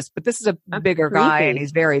nervous, but this is a bigger guy and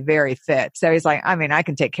he's very, very fit. So he's like, I mean, I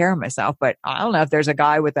can take care of myself, but I don't know if there's a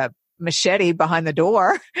guy with a machete behind the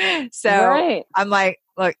door. So I'm like,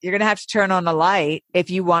 look, you're going to have to turn on the light if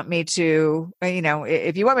you want me to,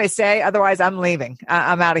 if you want me to stay, otherwise I'm leaving.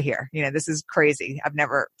 I'm out of here. This is crazy. I've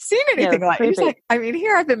never seen anything like it. Like, I mean,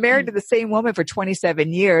 here I've been married to the same woman for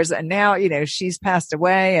 27 years and now, she's passed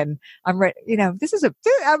away and I'm ready.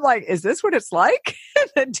 I'm like, is this what it's like?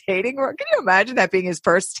 The dating world? Can you imagine that being his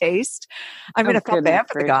first taste? I'm going to feel bad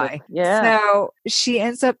for the guy. Yeah. So she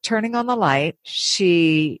ends up turning on the light.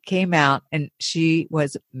 She came out and she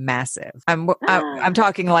was massive. I'm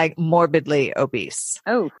talking like morbidly obese.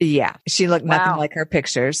 Oh, yeah. She looked nothing like her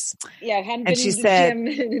pictures. Yeah, I hadn't and been she in the said, gym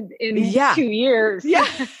in 2 years. Yeah.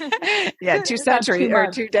 Yeah, 2 centuries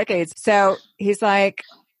or 2 decades. So he's like,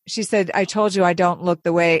 she said, I told you I don't look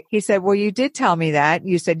the way. He said, well, you did tell me that.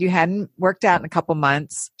 You said you hadn't worked out in a couple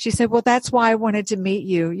months. She said, well, that's why I wanted to meet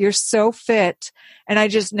you. You're so fit. And I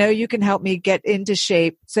just know you can help me get into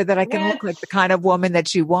shape so that I can look like the kind of woman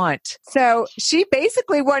that you want. So she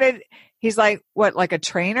basically wanted, he's like, what, like a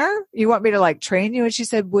trainer? You want me to like train you? And she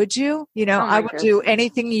said, would you? I will do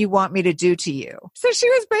anything you want me to do to you. So she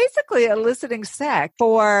was basically eliciting sex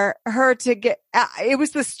for her to get, it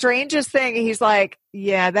was the strangest thing. He's like,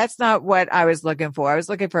 yeah, that's not what I was looking for. I was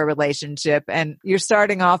looking for a relationship and you're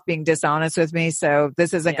starting off being dishonest with me. So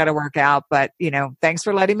this isn't going to work out, but thanks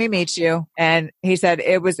for letting me meet you. And he said,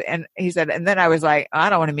 and then I was like, I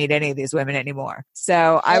don't want to meet any of these women anymore.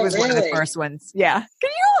 So I was one of the first ones. Yeah. Can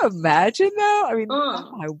you imagine though? I mean,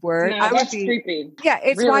 oh my word. No, that's creepy. Yeah.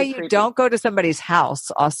 It's really why you don't go to somebody's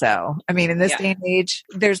house also. I mean, in this day and age,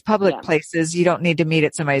 there's public places. You don't need to meet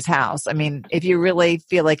at somebody's house. I mean, if you really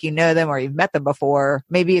feel like you know them or you've met them before,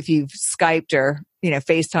 maybe if you've Skyped or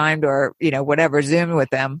FaceTimed or, whatever, Zoom with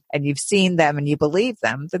them and you've seen them and you believe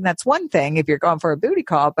them, then that's one thing if you're going for a booty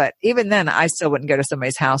call. But even then, I still wouldn't go to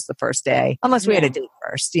somebody's house the first day unless we had a date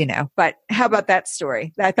first, But how about that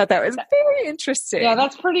story? I thought that was very interesting. Yeah,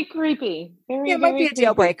 that's pretty creepy. It might be a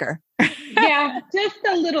deal breaker. Yeah, just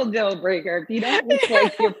a little deal breaker if you don't look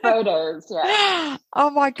like your photos. Yeah. Oh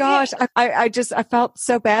my gosh. I felt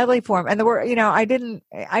so badly for him. And I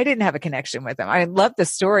didn't have a connection with him. I loved the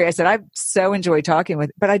story. I said, I so enjoyed talking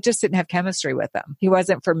with, but I just didn't have chemistry with him. He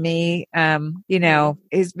wasn't for me.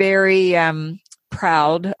 He's very,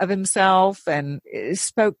 proud of himself and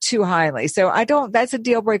spoke too highly. So that's a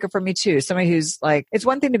deal breaker for me too. Somebody who's like, it's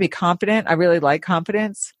one thing to be confident. I really like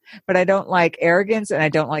confidence, but I don't like arrogance and I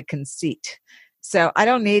don't like conceit. So I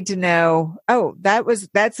don't need to know,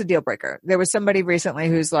 that's a deal breaker. There was somebody recently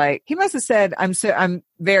who's like, he must have said, I'm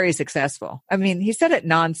very successful. I mean, he said it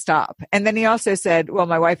nonstop. And then he also said, well,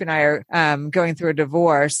 my wife and I are going through a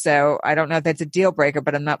divorce. So I don't know if that's a deal breaker,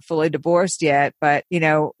 but I'm not fully divorced yet. But,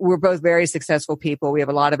 we're both very successful people. We have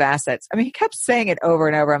a lot of assets. I mean, he kept saying it over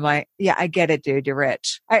and over. I'm like, yeah, I get it, dude. You're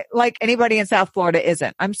rich. Like anybody in South Florida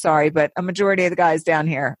isn't. I'm sorry, but a majority of the guys down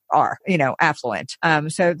here are, affluent.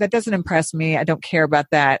 So that doesn't impress me. I don't care about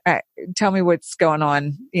that. Tell me what's going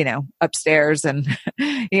on, upstairs and,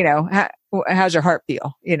 how's your heart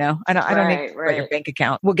feel? I don't need your bank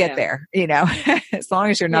account. We'll get there, as long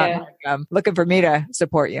as you're not looking for me to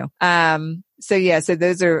support you. So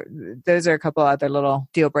those are a couple other little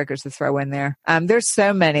deal breakers to throw in there. There's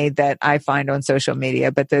so many that I find on social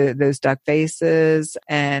media, but those duck faces,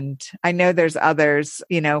 and I know there's others,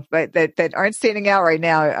 but that aren't standing out right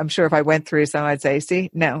now. I'm sure if I went through some, I'd say, see,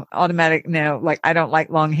 no, automatic, no, like I don't like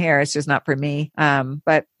long hair. It's just not for me.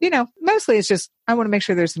 But mostly it's just, I want to make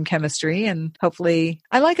sure there's some chemistry and hopefully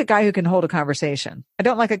I like a guy who can hold a conversation. I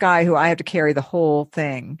don't like a guy who I have to carry the whole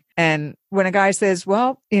thing. And when a guy says,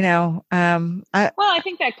 well, I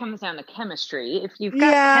think that comes down to chemistry. If you've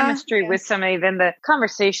got chemistry with somebody, then the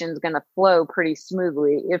conversation is going to flow pretty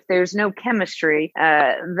smoothly. If there's no chemistry,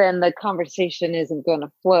 then the conversation isn't going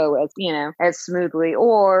to flow as smoothly,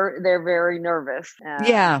 or they're very nervous.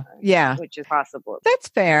 Which is possible. That's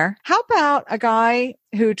fair. How about a guy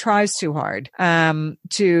who tries too hard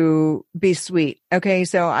to be sweet? Okay,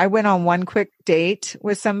 so I went on one quick date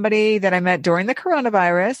with somebody that I met during the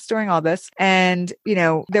coronavirus, during all this, and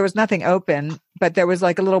there was nothing open, but there was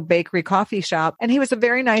like a little bakery coffee shop, and he was a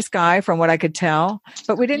very nice guy from what I could tell,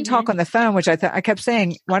 but we didn't talk on the phone, which I kept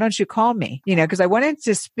saying, why don't you call me? Because I wanted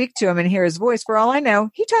to speak to him and hear his voice. For all I know,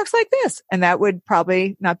 he talks like this, and that would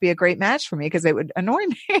probably not be a great match for me because it would annoy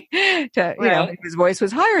me if his voice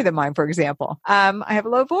was higher than mine, for example. I have a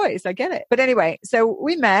low voice. I get it. But anyway, so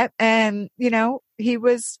we met and, he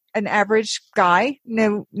was an average guy,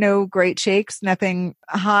 no great shakes, nothing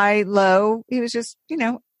high, low. He was just,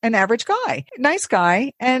 an average guy, nice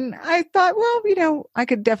guy. And I thought, well, I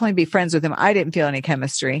could definitely be friends with him. I didn't feel any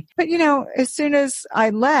chemistry, but as soon as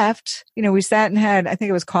I left, we sat and had, I think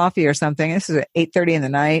it was coffee or something. This was at 8:30 in the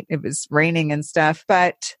night. It was raining and stuff,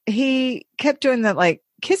 but he kept doing that, like,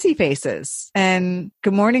 kissy faces and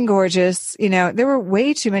good morning, gorgeous. There were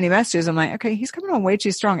way too many messages. I'm like, okay, he's coming on way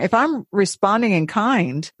too strong. If I'm responding in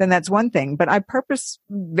kind, then that's one thing. But I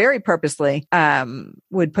very purposely,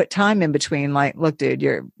 would put time in between, like, look, dude,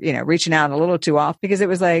 you're, reaching out a little too off, because it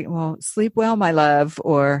was like, well, sleep well, my love.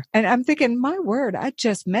 And I'm thinking, my word, I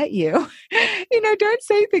just met you. Don't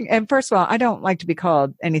say anything. And first of all, I don't like to be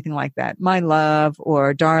called anything like that. My love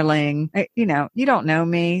or darling, you don't know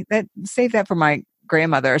me. Save that for my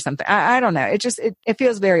grandmother or something. I don't know. It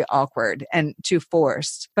feels very awkward and too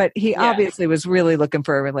forced, but he obviously was really looking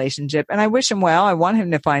for a relationship, and I wish him well. I want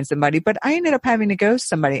him to find somebody, but I ended up having to ghost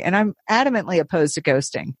somebody, and I'm adamantly opposed to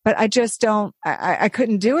ghosting, but I just I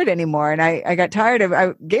couldn't do it anymore. And I got tired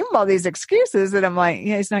I gave him all these excuses that I'm like,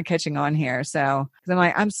 yeah, he's not catching on here. So I'm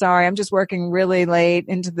like, I'm sorry. I'm just working really late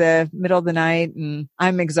into the middle of the night and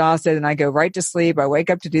I'm exhausted, and I go right to sleep. I wake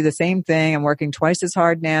up to do the same thing. I'm working twice as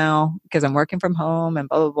hard now because I'm working from home and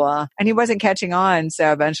blah, blah, blah. And he wasn't catching on.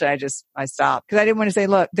 So eventually I stopped because I didn't want to say,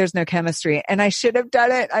 look, there's no chemistry. And I should have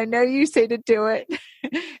done it. I know you say to do it.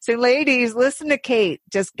 So ladies, listen to Kate.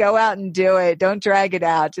 Just go out and do it. Don't drag it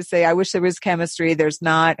out. Just say, I wish there was chemistry. There's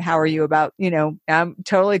not. How are you about, I'm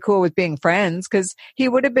totally cool with being friends, because he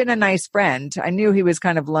would have been a nice friend. I knew he was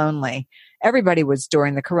kind of lonely. Everybody was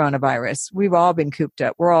during the coronavirus. We've all been cooped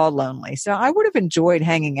up. We're all lonely. So I would have enjoyed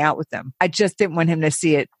hanging out with them. I just didn't want him to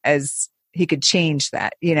see it as he could change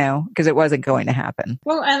that, because it wasn't going to happen.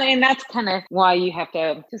 Well, and that's kind of why you have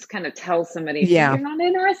to just kind of tell somebody, you're not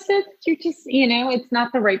interested. You're just, it's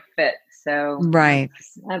not the right fit. So Right.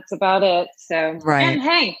 that's about it. So, Right. and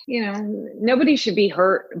hey, nobody should be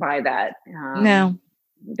hurt by that. No.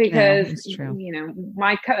 Because it's true.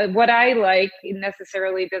 what I like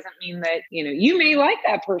necessarily doesn't mean that you may like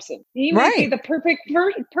that person. He might be the perfect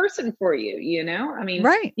person for you. I mean,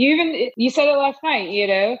 right. You said it last night.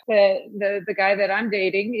 The guy that I'm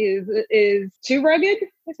dating is too rugged.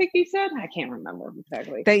 I think he said. I can't remember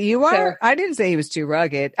exactly. That you are? I didn't say he was too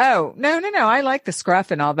rugged. Oh, no. I like the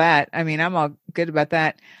scruff and all that. I mean, I'm all good about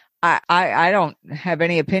that. I don't have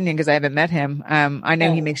any opinion because I haven't met him. I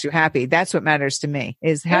know he makes you happy. That's what matters to me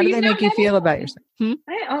is how do they make you feel about yourself?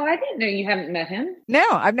 I didn't know you haven't met him. No,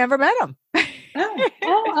 I've never met him. Okay.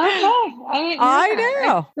 I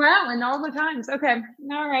know. Wow, and all the times. Okay.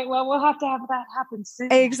 All right. Well, we'll have to have that happen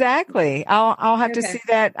soon. Exactly. I'll have to see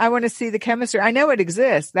that. I want to see the chemistry. I know it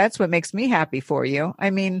exists. That's what makes me happy for you.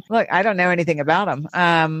 I mean, look, I don't know anything about him.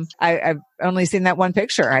 I've only seen that one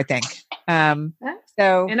picture, I think. And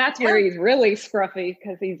that's where he's really scruffy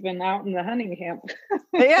because he's been out in the hunting camp.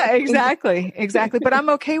 Yeah, exactly. But I'm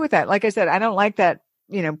okay with that. Like I said, I don't like that,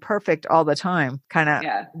 perfect all the time kind of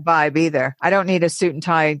vibe either. I don't need a suit and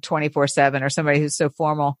tie 24/7 or somebody who's so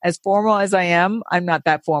formal. As formal as I am, I'm not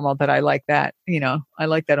that formal that I like that. I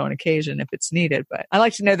like that on occasion if it's needed, but I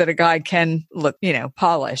like to know that a guy can look,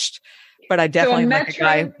 polished. But I definitely like a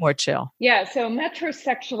guy more chill. Yeah. So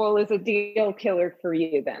metrosexual is a deal killer for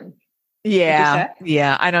you then. Yeah.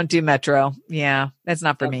 I don't do metro. Yeah. That's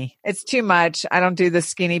not for me. It's too much. I don't do the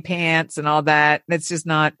skinny pants and all that. It's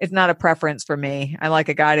not a preference for me. I like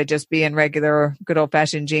a guy to just be in regular, good old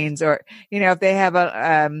fashioned jeans or, if they have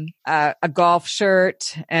a golf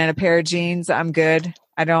shirt and a pair of jeans, I'm good.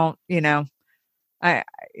 I don't, I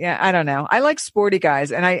don't know. I like sporty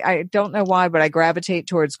guys and I don't know why, but I gravitate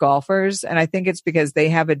towards golfers. And I think it's because they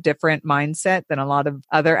have a different mindset than a lot of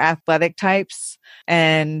other athletic types.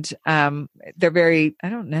 And, they're very, I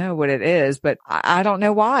don't know what it is, but I don't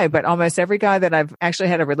know why, but almost every guy that I've actually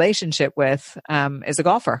had a relationship with, is a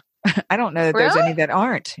golfer. I don't know that there's any that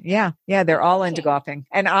aren't. Yeah. They're all into golfing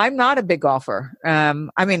and I'm not a big golfer.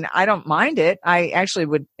 I mean, I don't mind it. I actually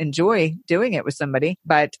would enjoy doing it with somebody,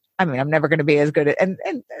 but I mean, I'm never going to be as good at, and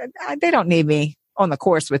they don't need me on the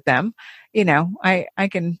course with them. I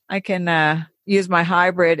can use my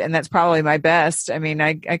hybrid and that's probably my best. I mean,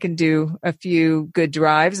 I can do a few good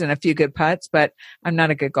drives and a few good putts, but I'm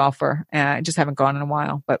not a good golfer. I just haven't gone in a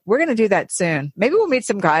while, but we're going to do that soon. Maybe we'll meet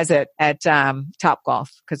some guys at Top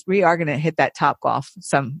Golf because we are going to hit that Top Golf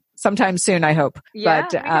sometime soon, I hope. Yeah, we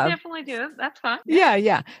can definitely do it. That's fine.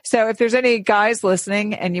 Yeah. So if there's any guys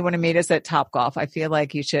listening and you want to meet us at Top Golf, I feel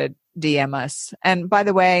like you should DM us. And by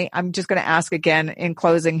the way, I'm just going to ask again in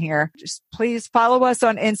closing here, just please follow us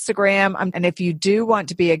on Instagram. And if you do want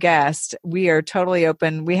to be a guest, we are totally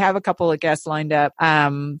open. We have a couple of guests lined up,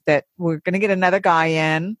 that we're going to get another guy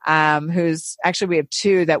in, who's actually, we have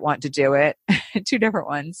two that want to do it, two different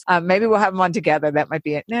ones. Maybe we'll have them on together. That might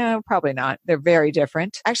be it. No, probably not. They're very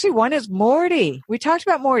different. Actually, one is Morty. We talked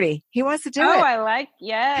about Morty. He wants to do it.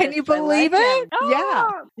 Can you believe it?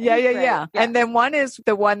 Yeah. And then one is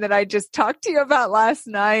the one that I just talked to you about last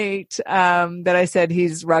night, that I said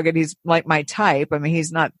he's rugged. He's like my type. I mean,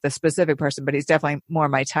 he's not the specific person, but he's definitely more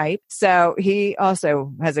my type. So he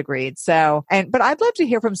also has agreed. But I'd love to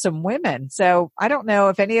hear from some women. So I don't know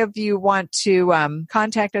if any of you want to,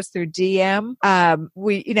 contact us through DM.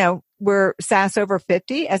 We're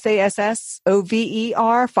Sassover50,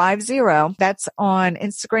 SASSOVER50. That's on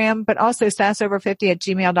Instagram, but also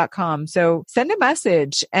sassover50@gmail.com. So send a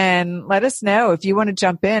message and let us know if you want to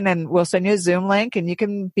jump in and we'll send you a Zoom link and you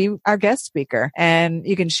can be our guest speaker and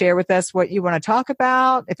you can share with us what you want to talk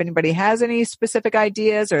about. If anybody has any specific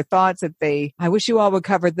ideas or thoughts that I wish you all would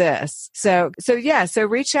cover this. So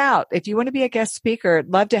reach out. If you want to be a guest speaker, I'd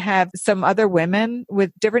love to have some other women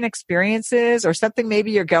with different experiences or something maybe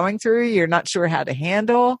you're going through you're not sure how to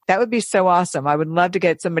handle. That would be so awesome. I would love to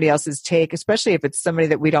get somebody else's take, especially if it's somebody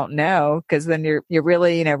that we don't know, because then you're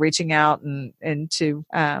really, reaching out and into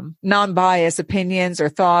non-biased opinions or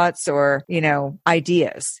thoughts or,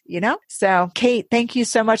 ideas, So Kate, thank you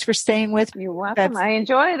so much for staying with me. You're welcome. I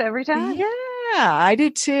enjoy it every time. Yeah, I do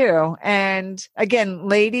too. And again,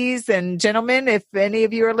 ladies and gentlemen, if any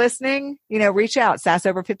of you are listening, reach out,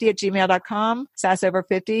 sassover50@gmail.com,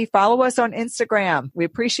 sassover50. Follow us on Instagram. We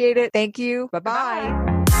appreciate it. Thank you. Bye-bye.